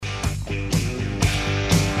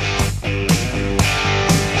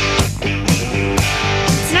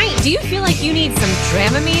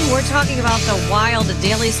Dramamine, we're talking about the wild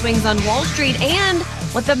daily swings on Wall Street and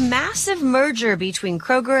what the massive merger between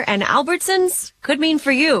Kroger and Albertsons could mean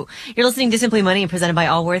for you. You're listening to Simply Money and presented by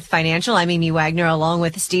Allworth Financial. I'm Amy Wagner along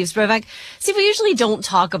with Steve Sprovak. See, we usually don't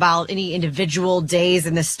talk about any individual days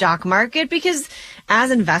in the stock market because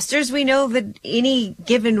as investors, we know that any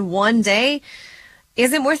given one day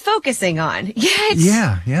isn't worth focusing on.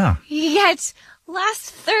 Yet,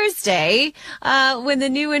 last Thursday, when the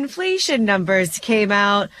new inflation numbers came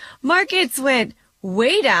out, markets went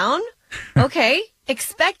way down. Okay,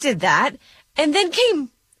 expected that, and then came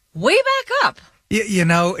way back up.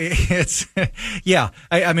 It's,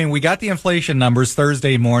 I mean, we got the inflation numbers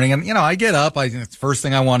Thursday morning, and, I get up. It's the first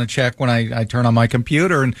thing I want to check when I turn on my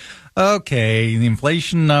computer, and, okay, the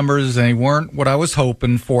inflation numbers, they weren't what I was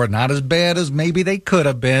hoping for. Not as bad as maybe they could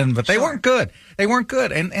have been, but they weren't good. They weren't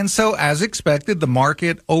good. And so, as expected, the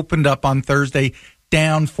market opened up on Thursday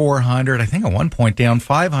down 400, I think at one point down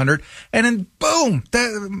 500, and then boom,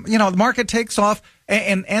 the market takes off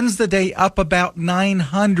and ends the day up about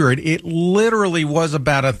 900. It literally was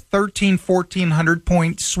about a 1,400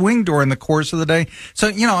 point swing during the course of the day. So,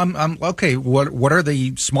 I'm okay. What are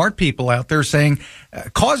the smart people out there saying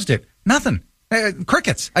caused it? Nothing.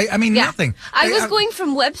 Crickets. I mean, nothing. I was going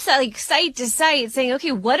from website, site to site saying,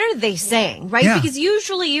 okay, what are they saying, right? Yeah. Because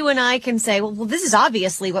usually you and I can say, well, this is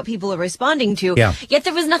obviously what people are responding to. Yeah. Yet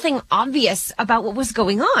there was nothing obvious about what was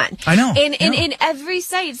going on. I know. And every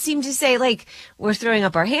site seemed to say, like, we're throwing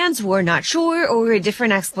up our hands, we're not sure, or a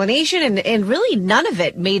different explanation. And really none of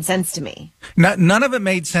it made sense to me. None of it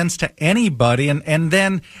made sense to anybody. And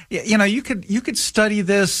then, you could study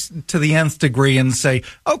this to the nth degree and say,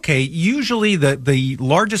 okay, usually the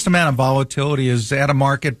largest amount of volatility is at a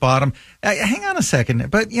market bottom. Hang on a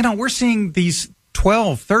second. But, we're seeing these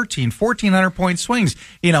 12, 13, 1,400 point swings,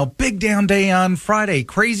 big down day on Friday,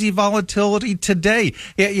 crazy volatility today.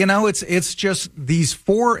 It's just these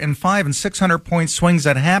 400 and 500 and 600 point swings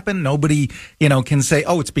that happen. Nobody, can say,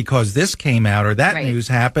 oh, it's because this came out or that news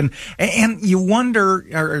happened. And you wonder,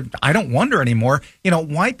 or I don't wonder anymore,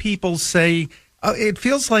 why people say, it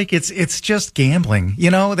feels like it's just gambling.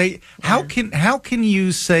 How can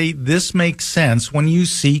you say this makes sense when you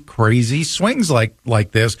see crazy swings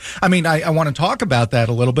like this? I mean, I want to talk about that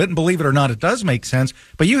a little bit, and believe it or not, it does make sense.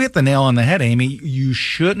 But you hit the nail on the head, Amy. You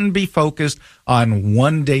shouldn't be focused on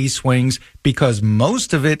one-day swings because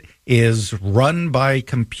most of it is run by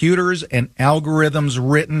computers and algorithms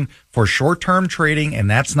written for short-term trading, and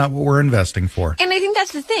that's not what we're investing for. And I think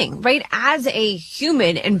that's the thing, right? As a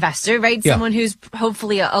human investor, right? Someone who's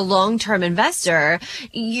hopefully a long-term investor,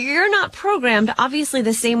 you're not programmed, obviously,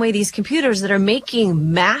 the same way these computers that are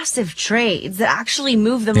making massive trades that actually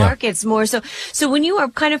move the markets more. So when you are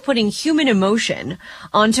kind of putting human emotion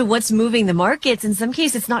onto what's moving the markets, in some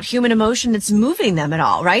cases, it's not human emotion that's moving them at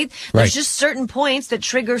all, right? There's just certain points that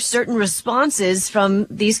trigger certain responses from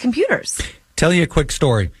these computers. Tell you a quick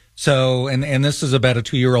story. So, and this is about a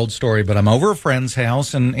 2-year-old story, but I'm over a friend's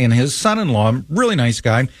house and his son-in-law, really nice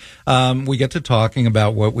guy. We get to talking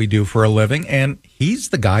about what we do for a living, and he's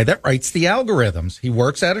the guy that writes the algorithms. He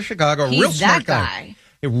works out of Chicago. He's real smart that guy.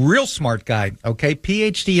 A real smart guy. Okay.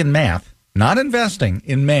 PhD in math, not investing,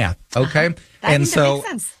 in math. Okay. That makes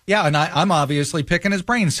sense. Yeah. And I'm obviously picking his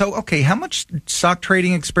brain. So, okay. How much stock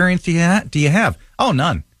trading experience do you have? Oh,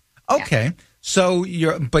 none. Okay. Yeah. So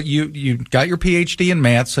you got your PhD in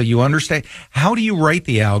math, so you understand. How do you write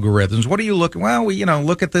the algorithms? What do you look? Well, we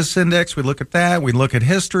look at this index, we look at that, we look at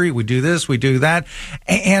history, we do this, we do that,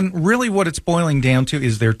 and really, what it's boiling down to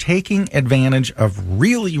is they're taking advantage of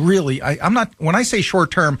really. I'm not, when I say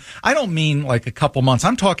short term, I don't mean like a couple months.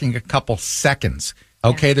 I'm talking a couple seconds.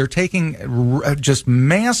 Okay, yeah. They're taking just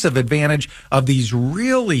massive advantage of these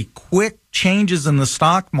really quick changes in the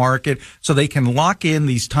stock market so they can lock in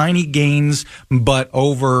these tiny gains, but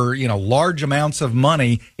over, large amounts of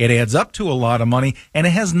money. It adds up to a lot of money, and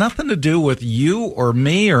it has nothing to do with you or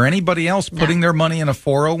me or anybody else putting their money in a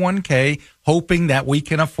 401k, hoping that we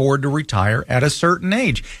can afford to retire at a certain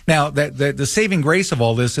age. Now, the saving grace of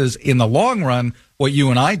all this is, in the long run, what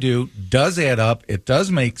you and I do does add up. It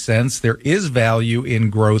does make sense. There is value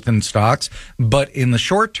in growth in stocks. But in the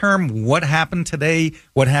short term, what happened today,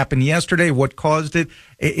 what happened yesterday, what caused it,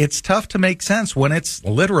 it's tough to make sense when it's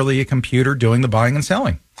literally a computer doing the buying and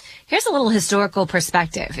selling. Here's a little historical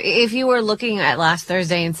perspective. If you were looking at last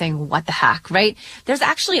Thursday and saying, what the heck, right? There's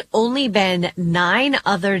actually only been 9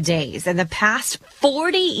 other days in the past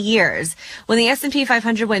 40 years when the S&P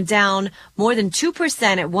 500 went down more than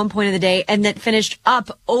 2% at one point of the day and then finished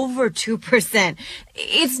up over 2%.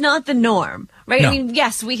 It's not the norm, right? No. I mean,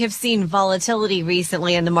 yes, we have seen volatility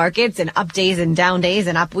recently in the markets and up days and down days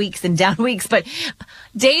and up weeks and down weeks, but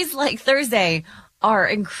days like Thursday are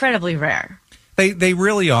incredibly rare. They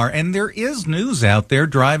really are. And there is news out there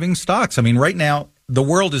driving stocks. I mean, right now, the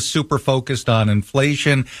world is super focused on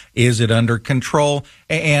inflation. Is it under control?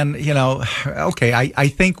 And, okay, I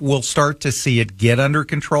think we'll start to see it get under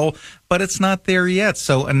control, but it's not there yet.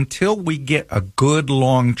 So until we get a good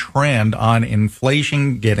long trend on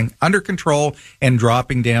inflation getting under control and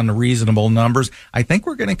dropping down to reasonable numbers, I think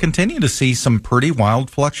we're going to continue to see some pretty wild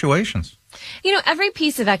fluctuations. Every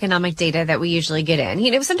piece of economic data that we usually get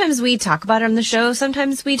in, sometimes we talk about it on the show,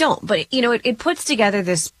 sometimes we don't. But, it puts together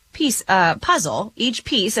this puzzle, each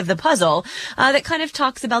piece of the puzzle, that kind of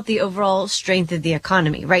talks about the overall strength of the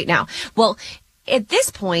economy right now. Well, at this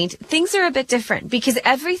point, things are a bit different because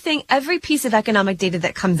every piece of economic data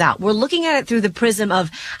that comes out, we're looking at it through the prism of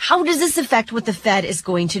how does this affect what the Fed is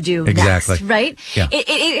going to do next, right? Yeah.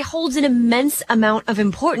 It holds an immense amount of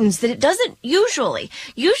importance that it doesn't usually.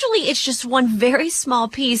 Usually it's just one very small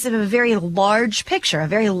piece of a very large picture, a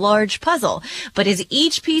very large puzzle. But as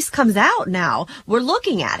each piece comes out now, we're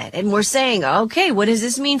looking at it and we're saying, okay, what does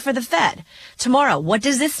this mean for the Fed? Tomorrow, what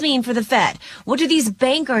does this mean for the Fed? What do these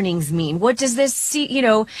bank earnings mean? What does this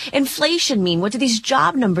inflation mean? What do these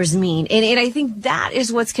job numbers mean? And I think that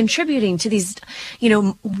is what's contributing to these,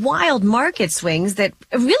 wild market swings that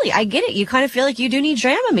really, I get it. You kind of feel like you do need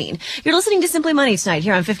Dramamine. You're listening to Simply Money tonight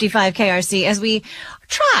here on 55 KRC as we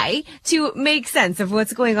try to make sense of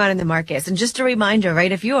what's going on in the markets. And just a reminder,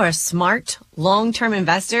 right? If you are a smart long-term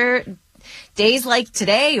investor, days like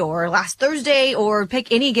today or last Thursday or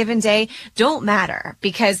pick any given day don't matter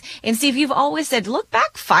because, and Steve, you've always said, look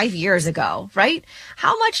back 5 years ago, right?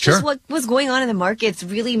 How much does what was going on in the markets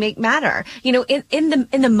really matter? In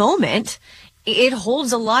the moment, it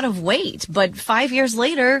holds a lot of weight, but 5 years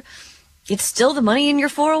later, it's still the money in your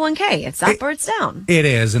 401k. It's up or it's down. It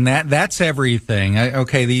is, and that's everything.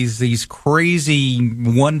 Okay, these crazy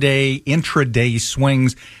one-day, intraday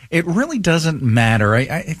swings, it really doesn't matter.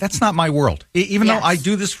 That's not my world. Even though I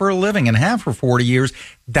do this for a living and have for 40 years,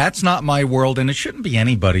 that's not my world, and it shouldn't be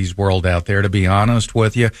anybody's world out there, to be honest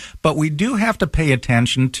with you. But we do have to pay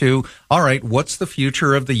attention to, all right, what's the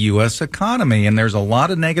future of the U.S. economy? And there's a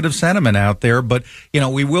lot of negative sentiment out there, but,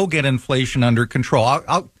 we will get inflation under control.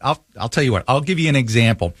 I'll tell you what, I'll give you an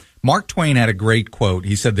example. Mark Twain had a great quote.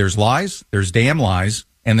 He said, there's lies, there's damn lies,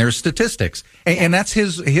 and there's statistics. And that's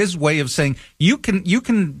his way of saying you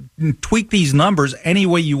can tweak these numbers any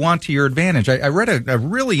way you want to your advantage. I read a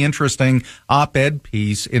really interesting op-ed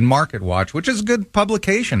piece in Market Watch, which is a good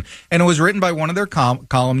publication, and it was written by one of their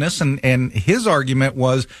columnists, and his argument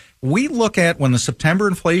was, we look at when the September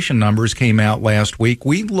inflation numbers came out last week,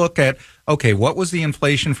 we look at, okay, what was the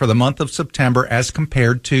inflation for the month of September as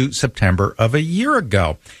compared to September of a year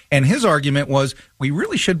ago? And his argument was we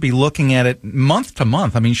really should be looking at it month to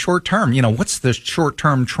month. I mean, short term, what's the short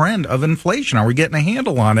term trend of inflation? Are we getting a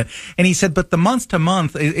handle on it? And he said, but the month to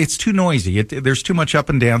month, it's too noisy. There's too much up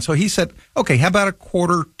and down. So he said, okay, how about a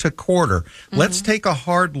quarter to quarter? Mm-hmm. Let's take a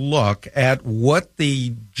hard look at what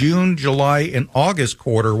the June, July, and August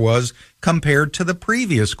quarter was compared to the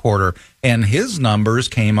previous quarter. And his numbers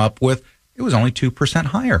came up with, it was only 2%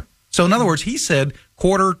 higher. So in other words, he said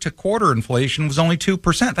quarter to quarter inflation was only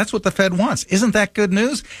 2%. That's what the Fed wants. Isn't that good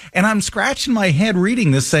news? And I'm scratching my head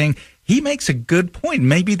reading this saying, he makes a good point.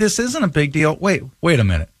 Maybe this isn't a big deal. Wait a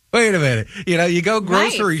minute. You go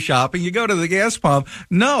grocery shopping, you go to the gas pump.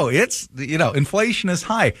 No, it's, inflation is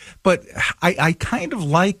high. But I kind of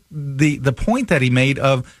like the point that he made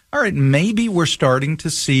of, all right, maybe we're starting to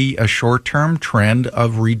see a short-term trend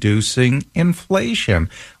of reducing inflation.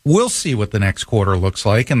 We'll see what the next quarter looks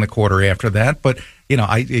like and the quarter after that. But,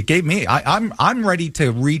 I'm ready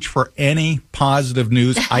to reach for any positive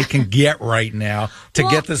news I can get right now to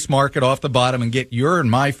get this market off the bottom and get your and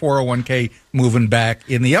my 401k moving back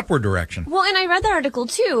in the upward direction. Well, and I read that article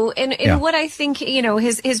too. And what I think,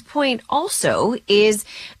 his point also is,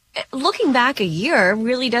 looking back a year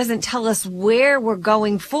really doesn't tell us where we're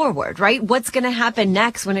going forward, right? What's going to happen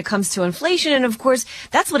next when it comes to inflation? And of course,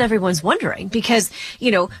 that's what everyone's wondering because,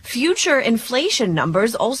 future inflation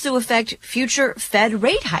numbers also affect future Fed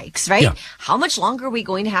rate hikes, right? Yeah. How much longer are we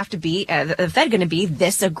going to have to be, the Fed going to be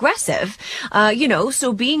this aggressive?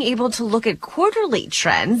 So being able to look at quarterly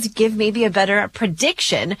trends give maybe a better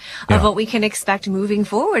prediction of what we can expect moving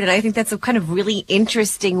forward. And I think that's a kind of really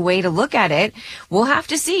interesting way to look at it. We'll have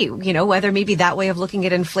to see. see, whether maybe that way of looking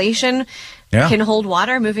at inflation can hold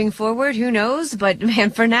water moving forward. Who knows? But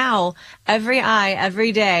man, for now,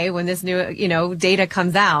 every day when this new, data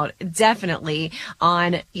comes out, definitely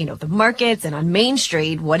on, the markets and on Main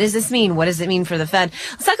Street. What does this mean? What does it mean for the Fed?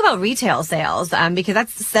 Let's talk about retail sales, because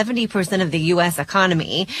that's 70% of the U.S.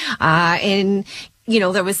 economy.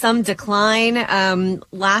 There was some decline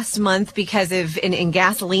last month because of in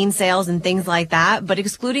gasoline sales and things like that. But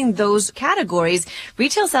excluding those categories,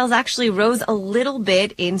 retail sales actually rose a little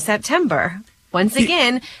bit in September. Once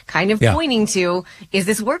again, kind of pointing to, is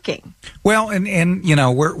this working? Well, and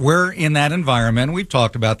we're in that environment. We've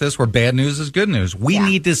talked about this where bad news is good news. We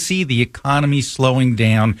need to see the economy slowing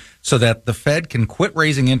down so that the Fed can quit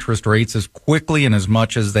raising interest rates as quickly and as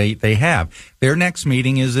much as they have. Their next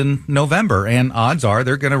meeting is in November, and odds are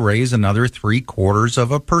they're going to raise another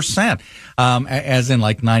 0.75%, as in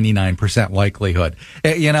like 99% likelihood.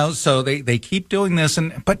 So they keep doing this.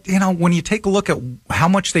 But when you take a look at how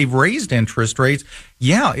much they've raised interest rates,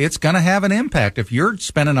 it's going to have an impact. If you're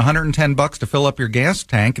spending $110 to fill up your gas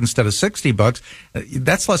tank instead of $60,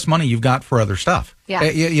 that's less money you've got for other stuff.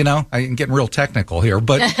 Yeah. I'm getting real technical here,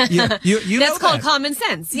 but you that's called common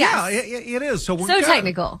sense. Yes. Yeah, it is. So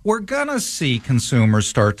technical. We're gonna see consumers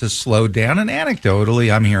start to slow down, and anecdotally,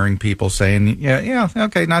 I'm hearing people saying,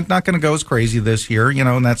 okay, not going to go as crazy this year,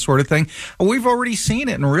 and that sort of thing. We've already seen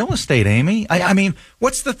it in real estate, Amy. I mean,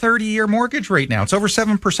 what's the 30-year mortgage rate now? It's over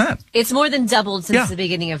 7%. It's more than doubled since the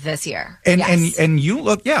beginning of this year. And you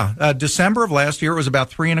look, December of last year it was about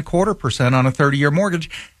 3.25% on a 30-year mortgage.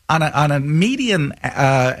 On a median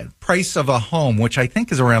price of a home, which I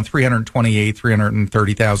think is around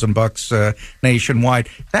 $330,000 nationwide,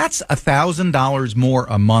 that's $1,000 more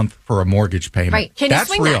a month for a mortgage payment. Right? Can you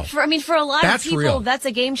swing real. that? For a lot of people, that's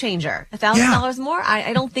a game changer. $1,000 more.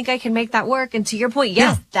 I don't think I can make that work. And to your point,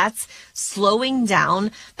 that's slowing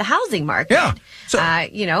down the housing market. Yeah. So,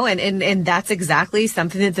 and that's exactly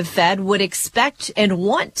something that the Fed would expect and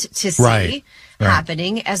want to see.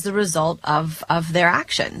 Happening as the result of their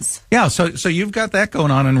actions. Yeah, so you've got that going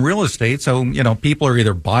on in real estate. So, people are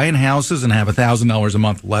either buying houses and have $1,000 a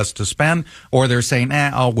month less to spend, or they're saying,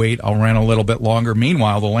 I'll wait, I'll rent a little bit longer.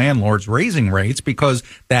 Meanwhile, the landlord's raising rates because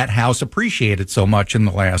that house appreciated so much in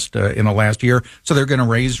the last year, so they're going to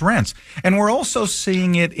raise rents. And we're also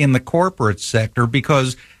seeing it in the corporate sector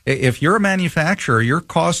because if you're a manufacturer, your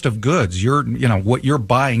cost of goods, what you're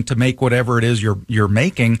buying to make whatever it is you're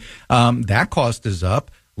making, that cost is up.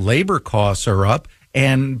 Labor costs are up.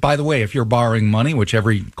 And by the way, if you're borrowing money, which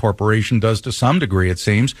every corporation does to some degree, it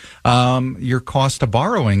seems, your cost of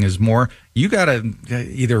borrowing is more. You got to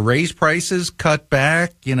either raise prices, cut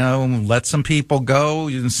back, let some people go.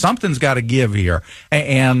 Something's got to give here.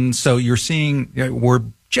 And so you're seeing we're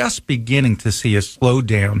just beginning to see a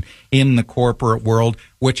slowdown in the corporate world,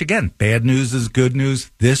 which again, bad news is good news.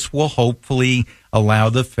 This will hopefully allow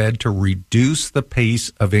the Fed to reduce the pace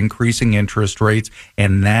of increasing interest rates,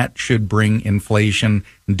 and that should bring inflation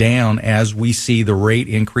down as we see the rate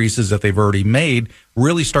increases that they've already made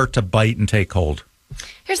really start to bite and take hold.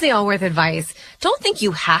 Here's the Allworth advice. Don't think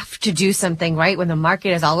you have to do something right when the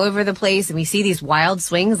market is all over the place and we see these wild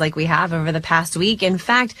swings like we have over the past week. In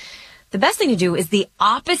fact, the best thing to do is the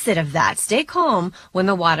opposite of that. Stay calm when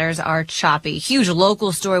the waters are choppy. Huge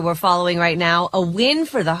local story we're following right now. A win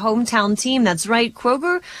for the hometown team. That's right.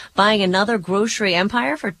 Kroger buying another grocery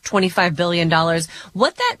empire for $25 billion.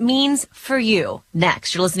 What that means for you.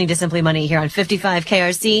 Next, you're listening to Simply Money here on 55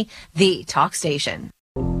 KRC, the talk station.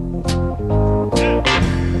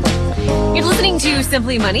 You're listening to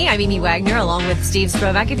Simply Money. I'm Amy Wagner along with Steve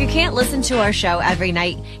Sprovak. If you can't listen to our show every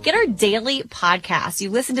night, get our daily podcast. You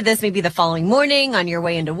listen to this maybe the following morning on your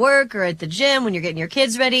way into work or at the gym when you're getting your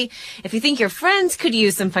kids ready. If you think your friends could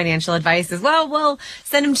use some financial advice as well,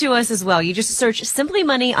 send them to us as well. You just search Simply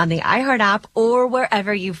Money on the iHeart app or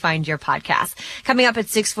wherever you find your podcast. Coming up at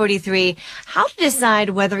 6:43, how to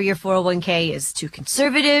decide whether your 401k is too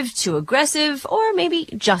conservative, too aggressive, or maybe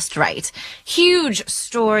just right. Huge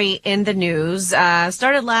story in the news.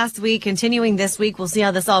 Started last week, continuing this week. We'll see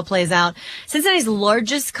how this all plays out. Cincinnati's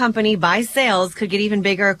largest company by sales could get even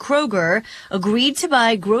bigger. Kroger agreed to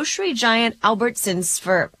buy grocery giant Albertsons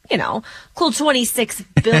for, cool $26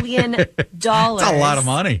 billion. That's a lot of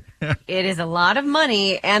money. It is a lot of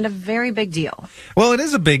money and a very big deal. Well, it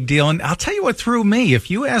is a big deal. And I'll tell you what threw me.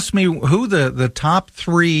 If you asked me who the top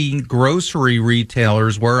three grocery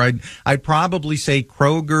retailers were, I'd probably say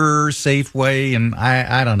Kroger, Safeway, and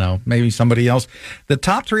I don't know, maybe somebody else. The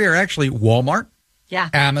top three are actually Walmart,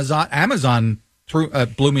 Amazon. Amazon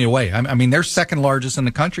blew me away. I mean, they're second largest in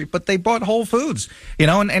the country, but they bought Whole Foods,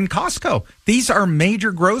 and Costco. These are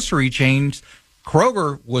major grocery chains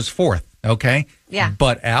Kroger was fourth, okay? Yeah.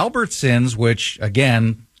 But Albertsons, which,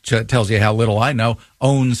 again, tells you how little I know,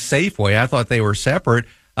 owns Safeway. I thought they were separate.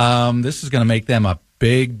 This is going to make them a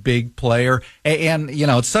big player. And, you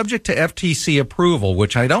know, it's subject to FTC approval,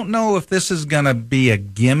 which I don't know if this is going to be a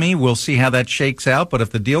gimme. We'll see how that shakes out. But if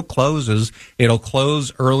the deal closes, it'll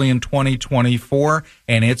close early in 2024,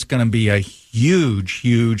 and it's going to be a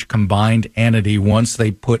huge combined entity once they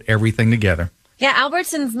put everything together. Yeah,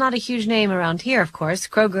 Albertsons not a huge name around here, of course.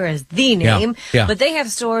 Kroger is the name. Yeah. But they have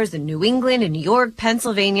stores in New England, in New York,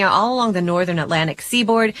 Pennsylvania, all along the northern Atlantic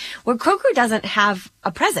seaboard, where Kroger doesn't have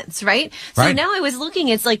a presence, right? So Right. now I was looking,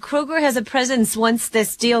 it's like Kroger has a presence once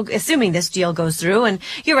this deal, assuming this deal goes through. And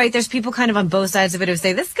you're right, there's people kind of on both sides of it who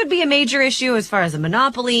say this could be a major issue as far as a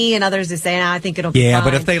monopoly, and others who say, I think it'll be Yeah, fine.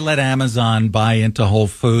 but if they let Amazon buy into Whole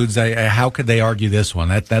Foods, how could they argue this one?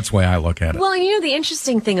 That's the way I look at it. Well, you know, the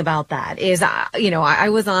interesting thing about that is, I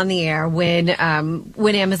was on the air when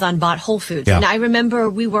Amazon bought Whole Foods. Yeah. And I remember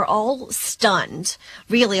we were all stunned,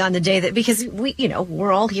 really, on the day that, because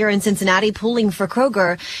we're all here in Cincinnati pulling for Kroger.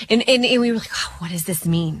 And we were like, oh, what does this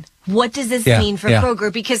mean? What does this mean for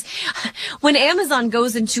Kroger? Because when Amazon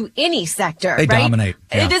goes into any sector, They right, dominate.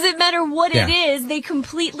 Yeah. It doesn't matter what it is. They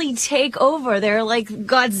completely take over. They're like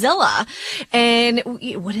Godzilla. And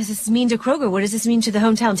what does this mean to Kroger? What does this mean to the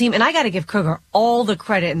hometown team? And I got to give Kroger all the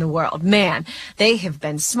credit in the world. Man, they have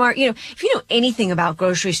been smart. You know, if you know anything about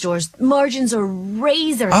grocery stores, margins are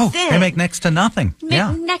razor thin. They make next to nothing.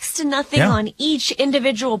 Next to nothing on each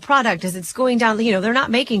individual product as it's going down. You know, they're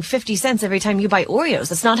not making 50 cents every time you buy Oreos.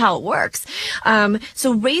 That's not how it works.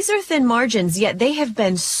 So razor thin margins, yet they have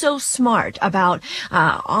been so smart about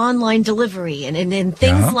online delivery and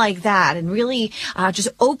things like that, and really just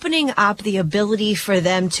opening up the ability for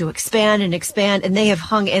them to expand, and they have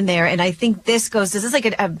hung in there. And I think this is like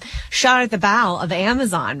a shot at the bow of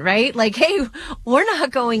Amazon, right? Like, hey, we're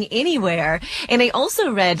not going anywhere. And I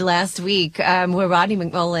also read last week where Rodney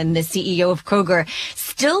McMullen, the CEO of Kroger,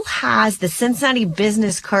 still has the Cincinnati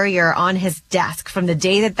Business Courier on his desk from the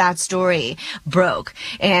day that story broke.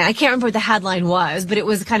 And I can't remember what the headline was, but it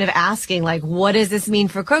was kind of asking, like, what does this mean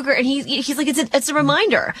for Kroger? And he's like, it's a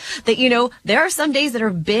reminder that, you know, there are some days that are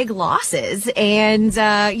big losses, and,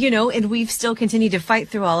 and we've still continued to fight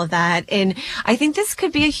through all of that. And I think this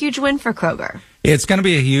could be a huge win for Kroger. It's going to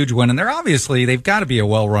be a huge win, and they've got to be a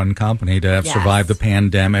well-run company to have survived the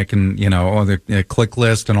pandemic, and, you know, all the click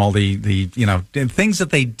list and all the things that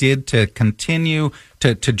they did to continue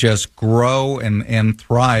to just grow and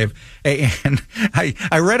thrive. And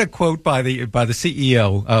I read a quote by the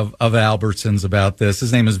CEO of Albertsons about this.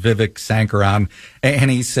 His name is Vivek Sankaran, and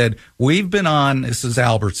he said, this is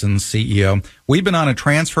Albertsons CEO, we've been on a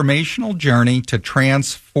transformational journey to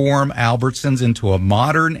transform Albertsons into a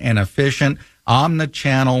modern and efficient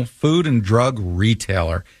omnichannel food and drug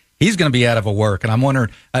retailer. He's going to be out of work, and I'm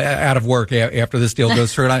wondering, out of work after this deal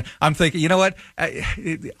goes through. And I'm thinking, you know what?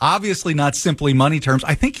 Obviously not simply money terms.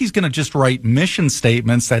 I think he's going to just write mission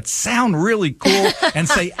statements that sound really cool and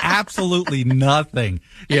say absolutely nothing,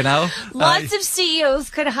 you know? Lots of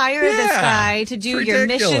CEOs could hire this guy to do your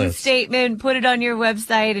mission statement, put it on your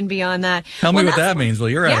website, and beyond that. Tell me what that means. Well,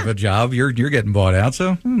 you're out of a job. You're getting bought out,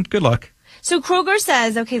 so good luck. So Kroger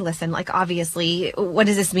says, okay, listen, like, obviously, what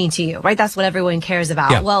does this mean to you, right? That's what everyone cares about.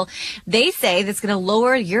 Yeah. Well, they say that's going to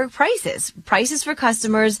lower your prices for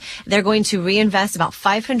customers. They're going to reinvest about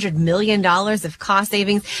 $500 million of cost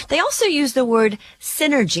savings. They also use the word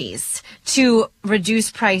synergies to reduce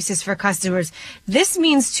prices for customers. This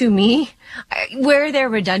means to me, where are there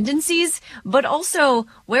redundancies, but also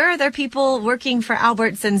where are there people working for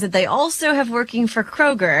Albertsons that they also have working for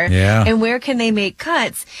Kroger? Yeah. And where can they make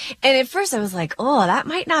cuts? And at first I was like, oh, that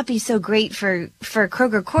might not be so great for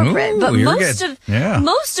Kroger corporate. Ooh, but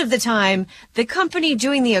most of the time, the company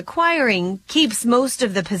doing the acquiring keeps most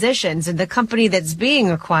of the positions, and the company that's being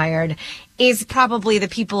acquired is probably the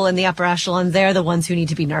people in the upper echelon. They're the ones who need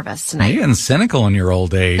to be nervous tonight. You're getting cynical in your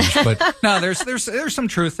old age, but no, there's some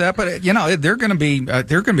truth to that. But you know, they're going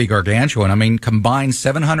to be gargantuan. I mean, combined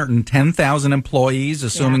 710,000 employees,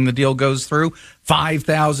 assuming the deal goes through.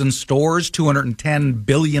 5,000 stores, $210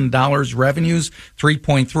 billion revenues,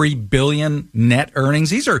 $3.3 billion net earnings.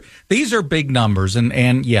 These are big numbers,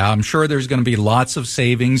 and yeah, I'm sure there's going to be lots of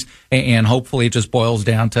savings, and hopefully it just boils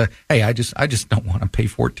down to, hey, I just don't want to pay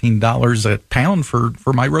 $14 a pound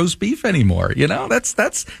for my roast beef anymore. You know,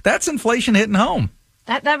 that's inflation hitting home.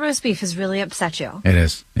 That roast beef has really upset you. It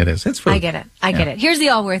is. It's food. I get it. I get it. Here's the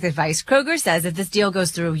Allworth advice. Kroger says if this deal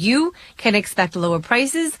goes through, you can expect lower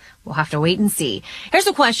prices. We'll have to wait and see. Here's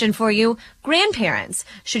a question for you. Grandparents,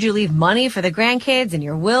 should you leave money for the grandkids in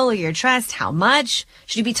your will or your trust? How much?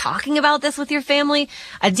 Should you be talking about this with your family?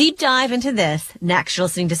 A deep dive into this next. You're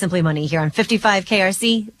listening to Simply Money here on 55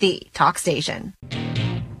 KRC, the talk station.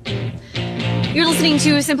 You're listening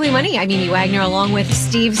to Simply Money. I'm Amy Wagner along with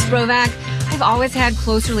Steve Sprovak. I've always had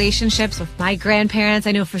close relationships with my grandparents.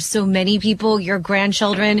 I know for so many people, your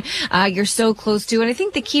grandchildren, you're so close to. And I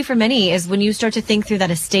think the key for many is when you start to think through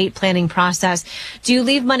that estate planning process, do you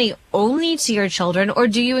leave money only to your children or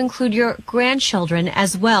do you include your grandchildren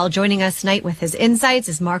as well? Joining us tonight with his insights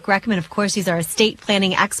is Mark Reckman. Of course, he's our estate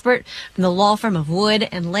planning expert from the law firm of Wood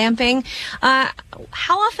and Lamping.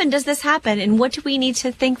 How often does this happen and what do we need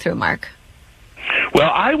to think through, Mark? Well,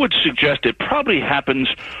 I would suggest it probably happens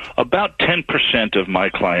about 10% of my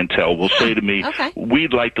clientele will say to me,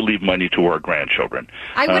 we'd like to leave money to our grandchildren.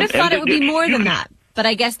 I would have thought it would be more than that, but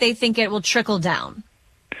I guess they think it will trickle down.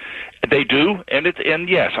 They do, and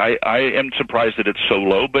yes, I am surprised that it's so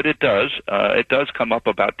low, but it does. It does come up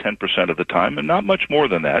about 10% of the time, and not much more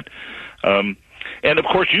than that. And, of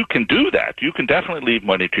course, you can do that. You can definitely leave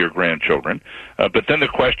money to your grandchildren. But then the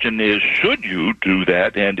question is, should you do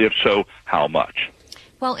that? And if so, how much?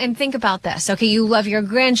 Well, and think about this. Okay, you love your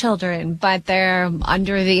grandchildren, but they're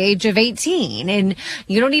under the age of 18, and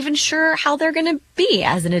you're not even sure how they're going to be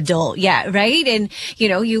as an adult yet, right? And,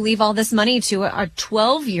 you leave all this money to a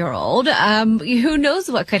 12-year-old. Who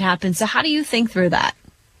knows what could happen? So how do you think through that?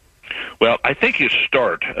 Well, I think you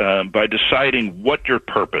start by deciding what your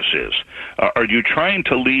purpose is. Are you trying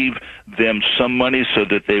to leave them some money so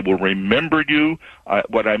that they will remember you?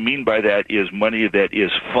 What I mean by that is money that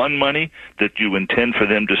is fun money that you intend for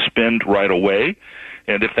them to spend right away.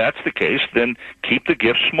 And if that's the case, then keep the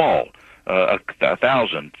gift small,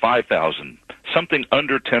 $1,000, $5,000, something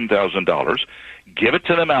under $10,000. Give it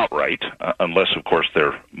to them outright, unless, of course,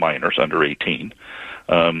 they're minors under 18.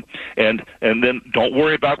 And then don't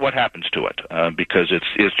worry about what happens to it, because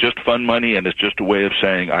it's just fun money, and it's just a way of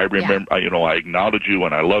saying, I remember, I acknowledge you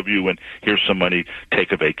and I love you, and here's some money,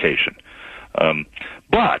 take a vacation.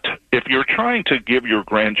 But if you're trying to give your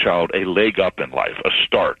grandchild a leg up in life, a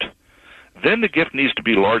start, then the gift needs to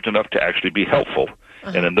be large enough to actually be helpful.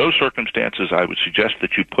 And in those circumstances, I would suggest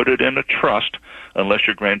that you put it in a trust, unless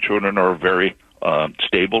your grandchildren are very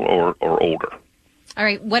stable or older. All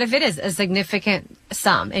right. What if it is a significant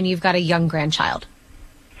sum and you've got a young grandchild?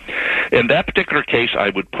 In that particular case, I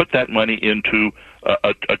would put that money into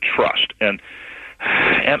a trust. And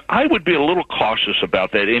I would be a little cautious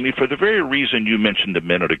about that, Amy, for the very reason you mentioned a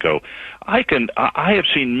minute ago. I have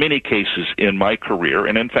seen many cases in my career,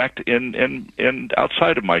 and in fact, in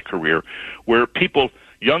outside of my career, where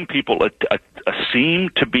young people seem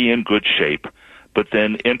to be in good shape, but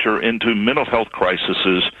then enter into mental health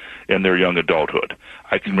crises in their young adulthood.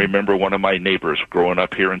 I can remember one of my neighbors growing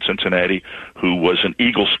up here in Cincinnati who was an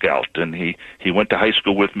Eagle Scout, and he went to high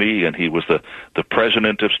school with me, and he was the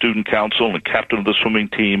president of student council and captain of the swimming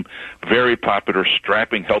team, very popular,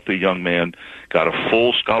 strapping, healthy young man, got a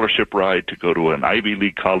full scholarship ride to go to an Ivy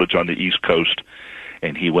League college on the East Coast,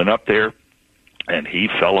 and he went up there, and he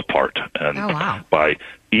fell apart. And by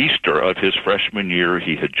Easter of his freshman year,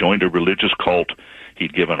 he had joined a religious cult.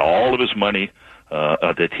 He'd given all of his money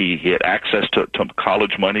that he had access to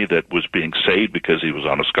college money that was being saved because he was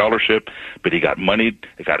on a scholarship, but he got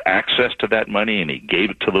access to that money, and he gave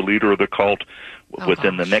it to the leader of the cult.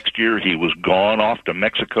 Within the next year, he was gone off to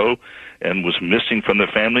Mexico and was missing from the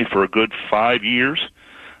family for a good 5 years.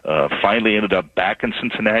 Finally ended up back in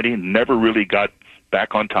Cincinnati, never really got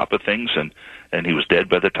back on top of things, and he was dead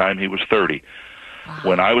by the time he was 30. Wow.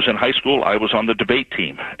 When I was in high school, I was on the debate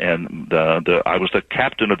team, and I was the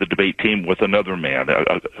captain of the debate team with another man,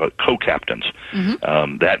 co-captains.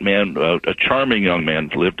 Mm-hmm. That man, a charming young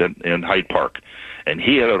man, lived in Hyde Park, and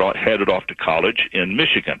he headed off to college in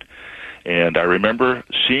Michigan. And I remember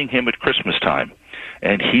seeing him at Christmas time,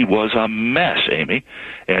 and he was a mess, Amy.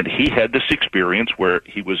 And he had this experience where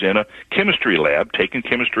he was in a chemistry lab, taking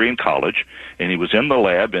chemistry in college, and he was in the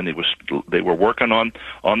lab, and they were working on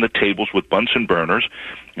the tables with Bunsen burners,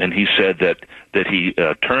 and he said that he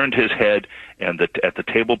turned his head, and at the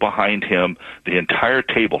table behind him, the entire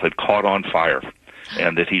table had caught on fire,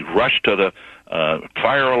 and that he rushed to the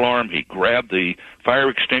fire alarm. He grabbed the fire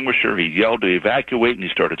extinguisher. He yelled to evacuate, and he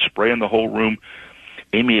started spraying the whole room.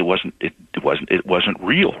 Amy, it wasn't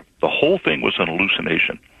real. The whole thing was an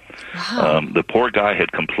hallucination. Wow. The poor guy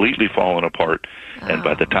had completely fallen apart, and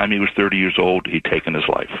by the time he was 30 years old, he'd taken his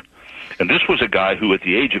life. And this was a guy who, at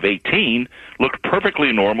the age of 18, looked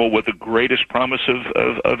perfectly normal with the greatest promise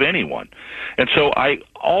of anyone. And so I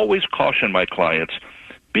always caution my clients,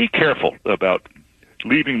 be careful about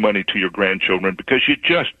leaving money to your grandchildren, because you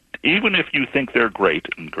just, even if you think they're great,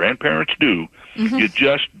 and grandparents do, you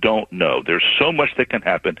just don't know. There's so much that can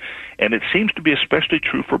happen, and it seems to be especially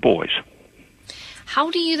true for boys. How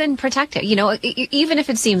do you then protect it? You know, even if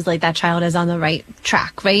it seems like that child is on the right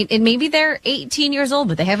track, right? And maybe they're 18 years old,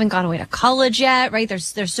 but they haven't gone away to college yet, right?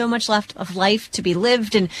 There's so much left of life to be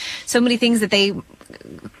lived, and so many things that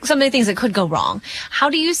could go wrong. How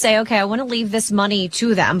do you say, okay, I want to leave this money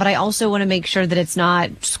to them, but I also want to make sure that it's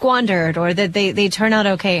not squandered or that they turn out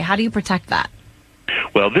okay? How do you protect that?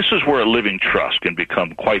 Well, this is where a living trust can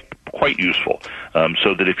become quite useful.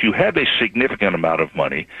 So that if you have a significant amount of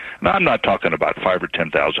money, and I'm not talking about $5,000 or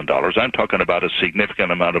 $10,000, I'm talking about a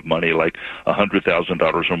significant amount of money, like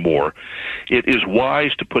 $100,000 or more, it is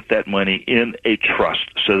wise to put that money in a trust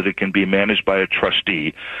so that it can be managed by a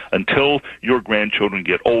trustee until your grandchildren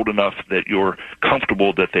get old enough that you're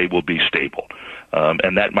comfortable that they will be stable.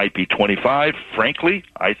 And that might be 25. Frankly,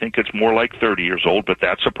 I think it's more like 30 years old, but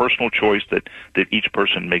that's a personal choice that each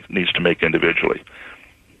person needs to make individually.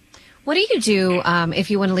 What do you do if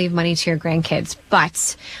you want to leave money to your grandkids,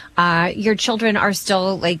 but your children are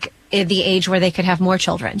still like at the age where they could have more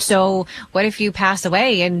children? So what if you pass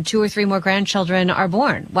away and 2 or 3 more grandchildren are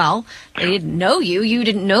born? Well, they didn't know you. You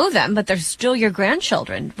didn't know them, but they're still your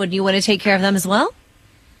grandchildren. Would you want to take care of them as well?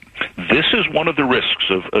 This is one of the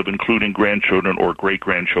risks of including grandchildren or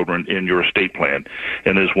great-grandchildren in your estate plan,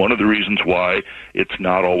 and is one of the reasons why it's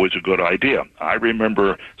not always a good idea. I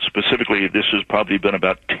remember specifically, this has probably been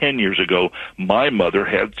about 10 years ago, my mother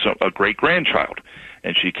had a great-grandchild.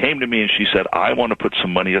 And she came to me and she said, I want to put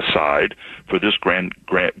some money aside for this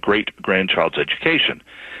great-grandchild's education.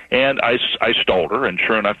 And I stalled her, and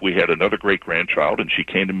sure enough, we had another great-grandchild, and she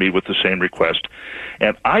came to me with the same request.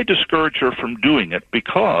 And I discouraged her from doing it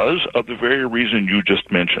because of the very reason you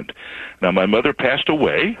just mentioned. Now, my mother passed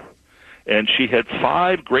away, and she had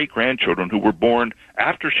 5 great-grandchildren who were born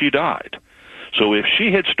after she died. So if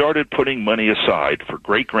she had started putting money aside for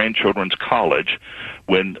great-grandchildren's college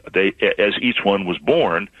as each one was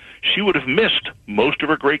born, she would have missed most of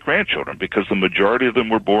her great-grandchildren because the majority of them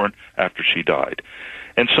were born after she died.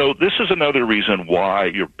 And so this is another reason why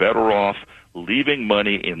you're better off leaving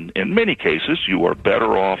money, in many cases, you are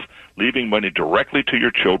better off leaving money directly to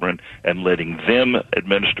your children and letting them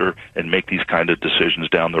administer and make these kind of decisions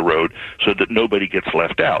down the road so that nobody gets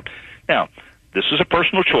left out. Now, this is a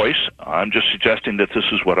personal choice. I'm just suggesting that this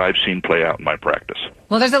is what I've seen play out in my practice.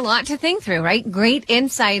 Well, there's a lot to think through, right? Great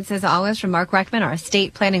insights, as always, from Mark Reckman, our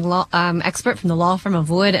estate planning law expert from the law firm of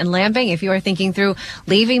Wood and Lambing. If you are thinking through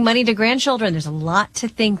leaving money to grandchildren, there's a lot to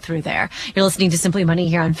think through there. You're listening to Simply Money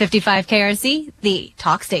here on 55 KRC, the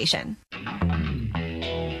talk station.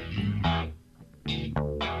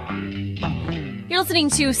 You're listening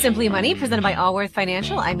to Simply Money, presented by Allworth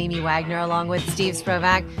Financial. I'm Amy Wagner, along with Steve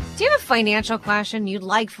Sprovak. Do you have a financial question you'd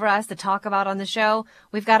like for us to talk about on the show?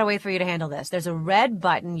 We've got a way for you to handle this. There's a red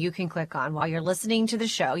button you can click on while you're listening to the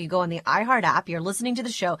show. You go on the iHeart app, you're listening to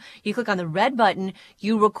the show, you click on the red button,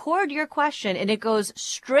 you record your question, and it goes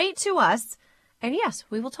straight to us. And yes,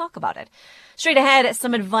 we will talk about it. Straight ahead,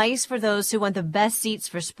 some advice for those who want the best seats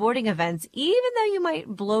for sporting events, even though you might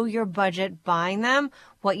blow your budget buying them,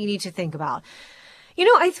 what you need to think about. You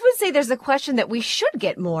know, I would say there's a question that we should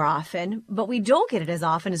get more often, but we don't get it as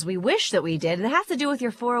often as we wish that we did, and it has to do with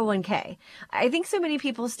your 401k. I think so many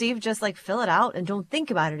people, Steve, just like fill it out and don't think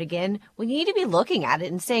about it again when you need to be looking at it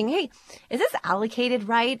and saying, hey, is this allocated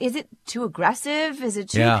right? Is it too aggressive? Is it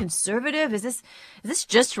too conservative? Is this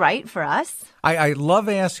just right for us? I love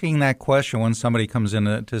asking that question when somebody comes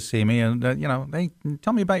in to see me and, they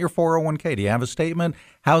tell me about your 401k. Do you have a statement?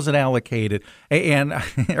 How's it allocated? And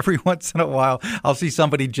every once in a while, I'll see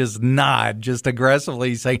somebody just nod, just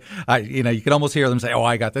aggressively saying, you can almost hear them say, oh,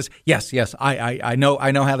 I got this. Yes, I know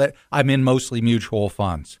how that, I'm in mostly mutual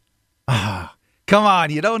funds. Come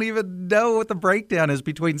on, you don't even know what the breakdown is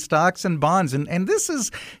between stocks and bonds. And this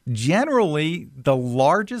is generally the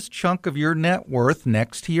largest chunk of your net worth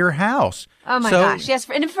next to your house. Oh, my gosh. Yes.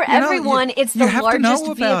 For everyone, it's the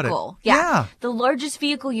largest vehicle. Yeah. The largest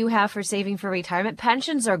vehicle you have for saving for retirement.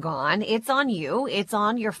 Pensions are gone. It's on you. It's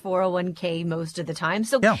on your 401k most of the time.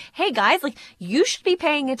 So, hey, guys, you should be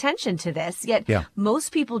paying attention to this. Yet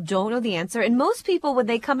most people don't know the answer. And most people, when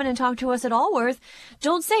they come in and talk to us at Allworth,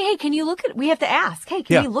 don't say, hey, can you look at, we have to ask, hey,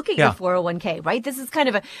 can Yeah, we look at yeah. your 401k, right? This is kind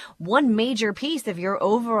of one major piece of your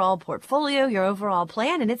overall portfolio, your overall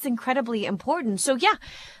plan, and it's incredibly important. So yeah,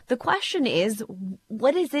 the question is,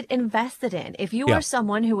 what is it invested in? If you Yeah. are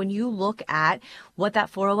someone who, when you look at what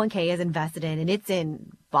that 401k is invested in, and it's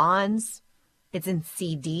in bonds, it's in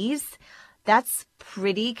CDs, that's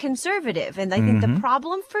pretty conservative. And I think the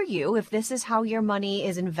problem for you, if this is how your money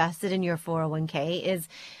is invested in your 401k, is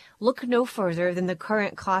look no further than the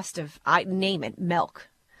current cost of, I name it, milk,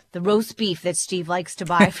 the roast beef that Steve likes to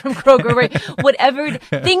buy from Kroger, right? Whatever,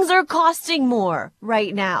 things are costing more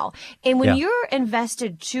right now. And when Yeah. you're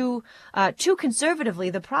invested too conservatively,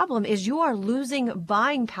 the problem is you are losing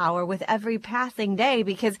buying power with every passing day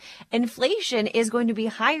because inflation is going to be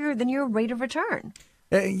higher than your rate of return.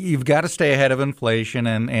 You've got to stay ahead of inflation,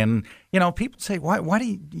 and people say, why do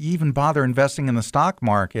you even bother investing in the stock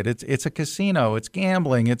market? It's a casino, it's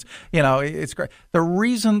gambling, it's great. The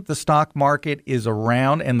reason the stock market is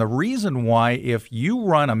around, and the reason why, if you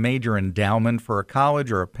run a major endowment for a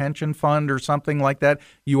college or a pension fund or something like that,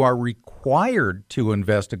 you are required to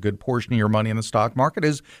invest a good portion of your money in the stock market,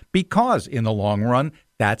 is because in the long run,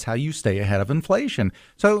 that's how you stay ahead of inflation.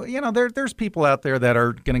 So, there's people out there that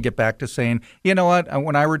are going to get back to saying, you know what,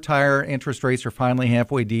 when I retire, interest rates are finally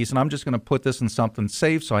halfway decent. I'm just going to put this in something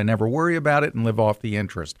safe so I never worry about it and live off the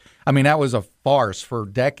interest. I mean, that was a farce for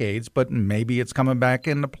decades, but maybe it's coming back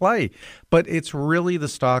into play. But it's really the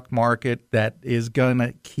stock market that is going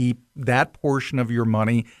to keep that portion of your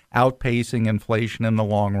money outpacing inflation in the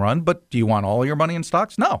long run. But do you want all your money in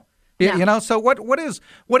stocks? No. Yeah. So what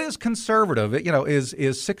is conservative? Is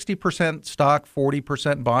 60% stock,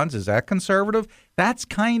 40% bonds? Is that conservative? That's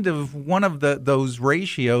kind of one of those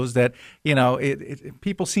ratios that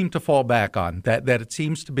people seem to fall back on. That it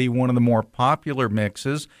seems to be one of the more popular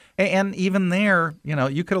mixes. And even there,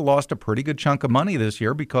 you could have lost a pretty good chunk of money this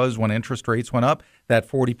year because when interest rates went up, that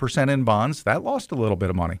 40% in bonds, that lost a little bit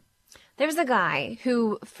of money. There's a guy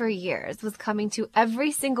who, for years, was coming to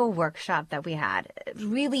every single workshop that we had.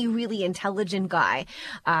 Really, really intelligent guy,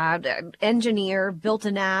 engineer, built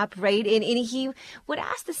an app, right? And he would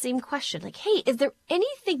ask the same question, like, hey, is there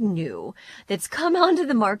anything new that's come onto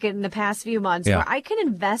the market in the past few months where I can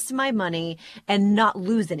invest my money and not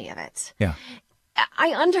lose any of it? Yeah. I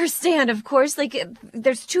understand, of course, like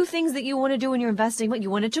there's two things that you want to do when you're investing, but you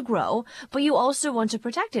want it to grow, but you also want to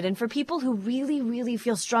protect it. And for people who really, really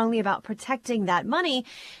feel strongly about protecting that money,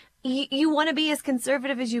 you want to be as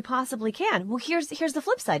conservative as you possibly can. Well, here's the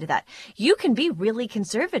flip side of that. You can be really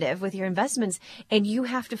conservative with your investments and you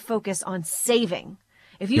have to focus on saving.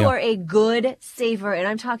 If you are a good saver, and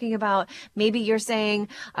I'm talking about maybe you're saying,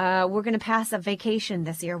 we're going to pass a vacation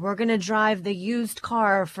this year. We're going to drive the used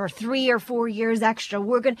car for 3 or 4 years extra.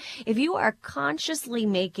 If you are consciously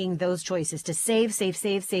making those choices to save,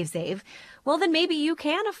 well, then maybe you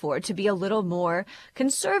can afford to be a little more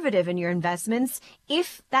conservative in your investments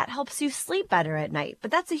if that helps you sleep better at night.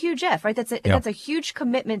 But that's a huge if, right? That's a huge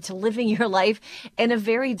commitment to living your life in a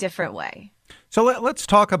very different way. So let's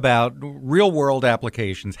talk about real world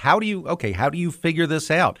applications. How do you figure this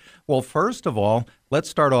out? Well, first of all, let's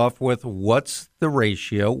start off with what's the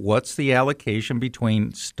ratio, what's the allocation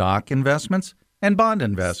between stock investments and bond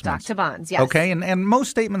investments? Stock to bonds, yes. Okay, and most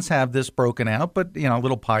statements have this broken out, but a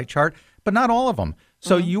little pie chart, but not all of them.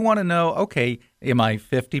 So you want to know, okay, am I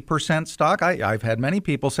 50% stock? I've had many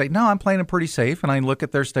people say, no, I'm playing it pretty safe. And I look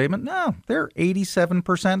at their statement, no, they're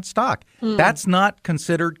 87% stock. That's not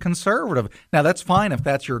considered conservative. Now, that's fine if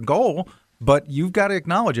that's your goal, but you've got to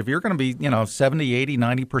acknowledge if you're going to be, 70, 80,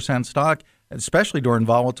 90% stock, especially during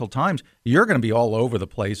volatile times, you're going to be all over the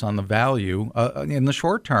place on the value in the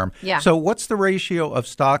short term. Yeah. So what's the ratio of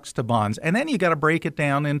stocks to bonds? And then you got to break it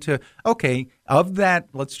down into, okay, of that,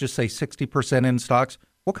 let's just say 60% in stocks,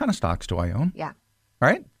 what kind of stocks do I own? Yeah.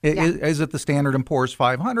 Right? Is it the Standard & Poor's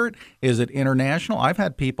 500? Is it international? I've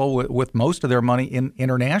had people with most of their money in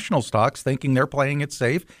international stocks thinking they're playing it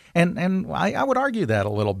safe. And I would argue that a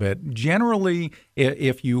little bit. Generally,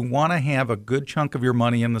 if you want to have a good chunk of your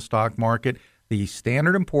money in the stock market, the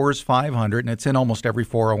Standard & Poor's 500, and it's in almost every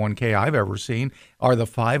 401k I've ever seen, are the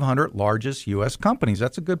 500 largest U.S. companies.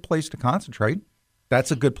 That's a good place to concentrate. That's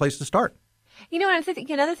a good place to start. And I think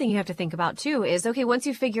another thing you have to think about too is, okay, once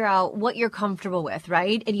you figure out what you're comfortable with,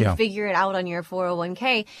 right? And you figure it out on your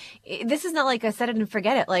 401k, this is not like a set it and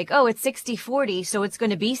forget it. Like, oh, it's 60-40, so it's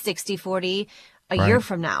going to be 60-40. a Right. year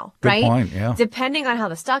from now, Good right? point, yeah. Depending on how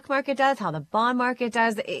the stock market does, how the bond market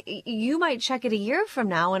does, you might check it a year from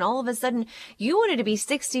now and all of a sudden you wanted to be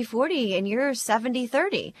 60-40 and you're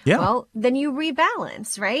 70-30. Yeah. Well, then you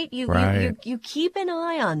rebalance, right? Right. You keep an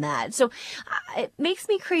eye on that. So it makes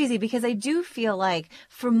me crazy because I do feel like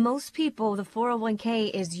for most people, the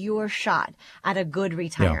 401k is your shot at a good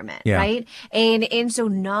retirement, Yeah. right? And so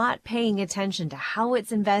not paying attention to how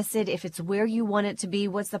it's invested, if it's where you want it to be,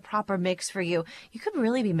 what's the proper mix for you, you could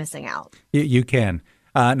really be missing out. You can.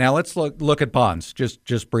 Now let's look at bonds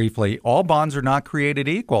just briefly. All bonds are not created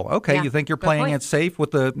equal. Okay, Yeah, you think you're good playing point. it safe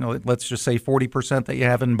with let's just say 40% that you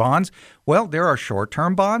have in bonds. Well, there are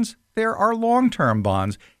short-term bonds. There are long-term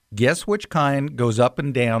bonds. Guess which kind goes up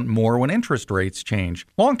and down more when interest rates change?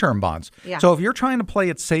 Long-term bonds. Yeah. So if you're trying to play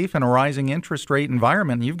it safe in a rising interest rate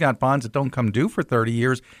environment, and you've got bonds that don't come due for 30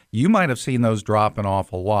 years, you might have seen those drop an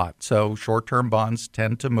awful lot. So short-term bonds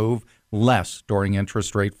tend to move less during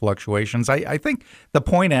interest rate fluctuations. I think the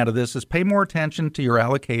point out of this is pay more attention to your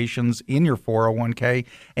allocations in your 401k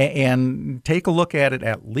and take a look at it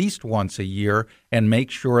at least once a year and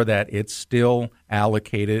make sure that it's still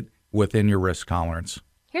allocated within your risk tolerance.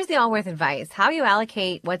 Here's the Allworth advice. How you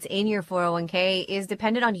allocate what's in your 401k is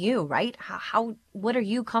dependent on you, right? What are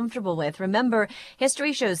you comfortable with? Remember,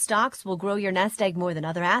 history shows stocks will grow your nest egg more than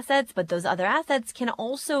other assets, but those other assets can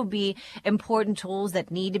also be important tools that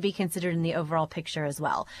need to be considered in the overall picture as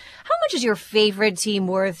well. How much is your favorite team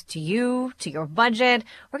worth to you, to your budget?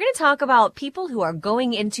 We're going to talk about people who are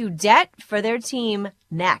going into debt for their team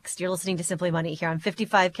next. You're listening to Simply Money here on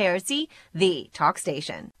 55 KRC, the talk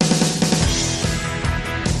station.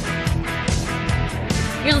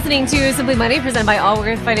 You're listening to Simply Money, presented by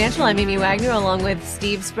Allworth Financial. I'm Amy Wagner, along with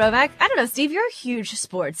Steve Sprovak. I don't know, Steve, you're a huge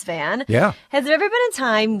sports fan. Yeah. Has there ever been a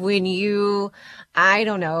time when I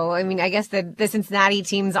don't know, I mean, I guess the Cincinnati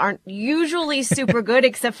teams aren't usually super good,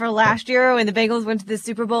 except for last year when the Bengals went to the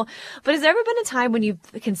Super Bowl. But has there ever been a time when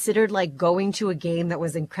you've considered like going to a game that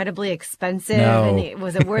was incredibly expensive? No. And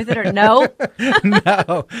was it worth it or no?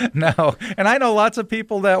 No. And I know lots of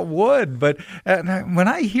people that would, but when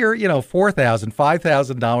I hear, $4,000,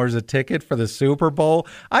 $5,000 a ticket for the Super Bowl,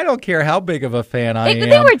 I don't care how big of a fan I am.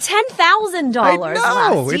 They were $10,000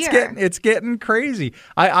 last year. It's getting crazy.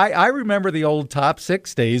 I remember the old top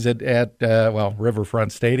six days at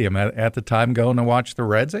Riverfront Stadium at the time, going to watch the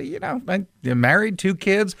Reds. I married, 2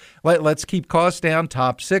 kids. Let's keep costs down.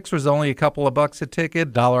 Top six was only a couple of bucks a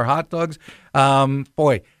ticket. $1 hot dogs.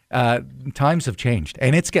 Times have changed,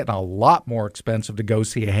 and it's getting a lot more expensive to go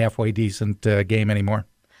see a halfway decent game anymore.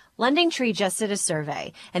 Lending Tree just did a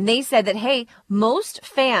survey, and they said that, hey, most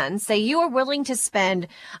fans say you are willing to spend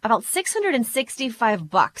about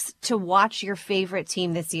 $665 to watch your favorite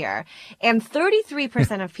team this year. And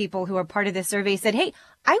 33% of people who are part of this survey said, hey,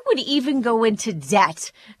 I would even go into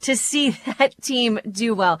debt to see that team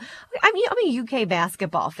do well. I mean, I'm a UK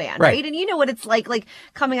basketball fan, right? And you know what it's like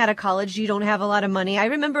coming out of college, you don't have a lot of money. I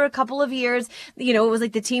remember a couple of years, it was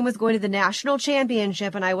like the team was going to the national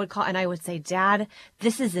championship, and I would say, Dad,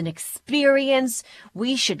 this is an experience.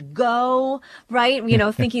 We should go, right?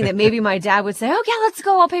 Thinking that maybe my dad would say, okay, let's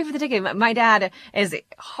go. I'll pay for the ticket. My dad, as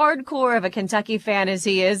hardcore of a Kentucky fan as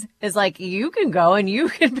he is like, you can go and you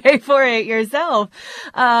can pay for it yourself.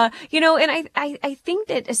 And I think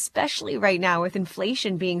that especially right now with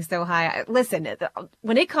inflation being so high, listen,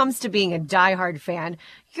 when it comes to being a diehard fan,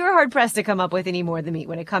 you're hard pressed to come up with any more than me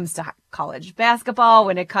when it comes to college basketball,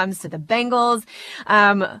 when it comes to the Bengals.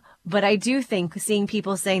 But I do think seeing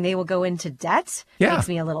people saying they will go into debt makes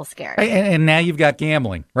me a little scared. And now you've got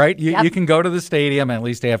gambling, right? Yep. You can go to the stadium, at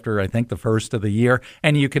least after, I think, the first of the year,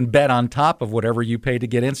 and you can bet on top of whatever you pay to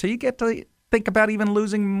get in. So you get to think about even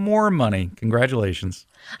losing more money. Congratulations.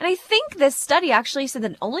 And I think this study actually said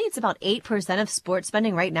that only it's about 8% of sports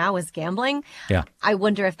spending right now is gambling. Yeah. I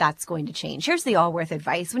wonder if that's going to change. Here's the Allworth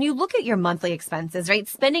advice. When you look at your monthly expenses, right,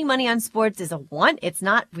 spending money on sports is a want. It's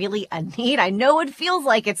not really a need. I know it feels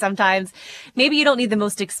like it sometimes. Maybe you don't need the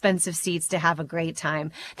most expensive seats to have a great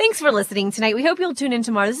time. Thanks for listening tonight. We hope you'll tune in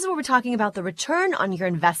tomorrow. This is where we're talking about the return on your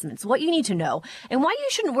investments, what you need to know, and why you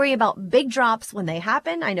shouldn't worry about big drops when they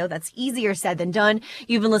happen. I know that's easier said than done.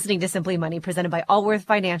 You've been listening to Simply Money, presented by Allworth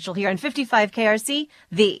Financial here on 55 KRC,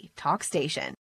 the talk station.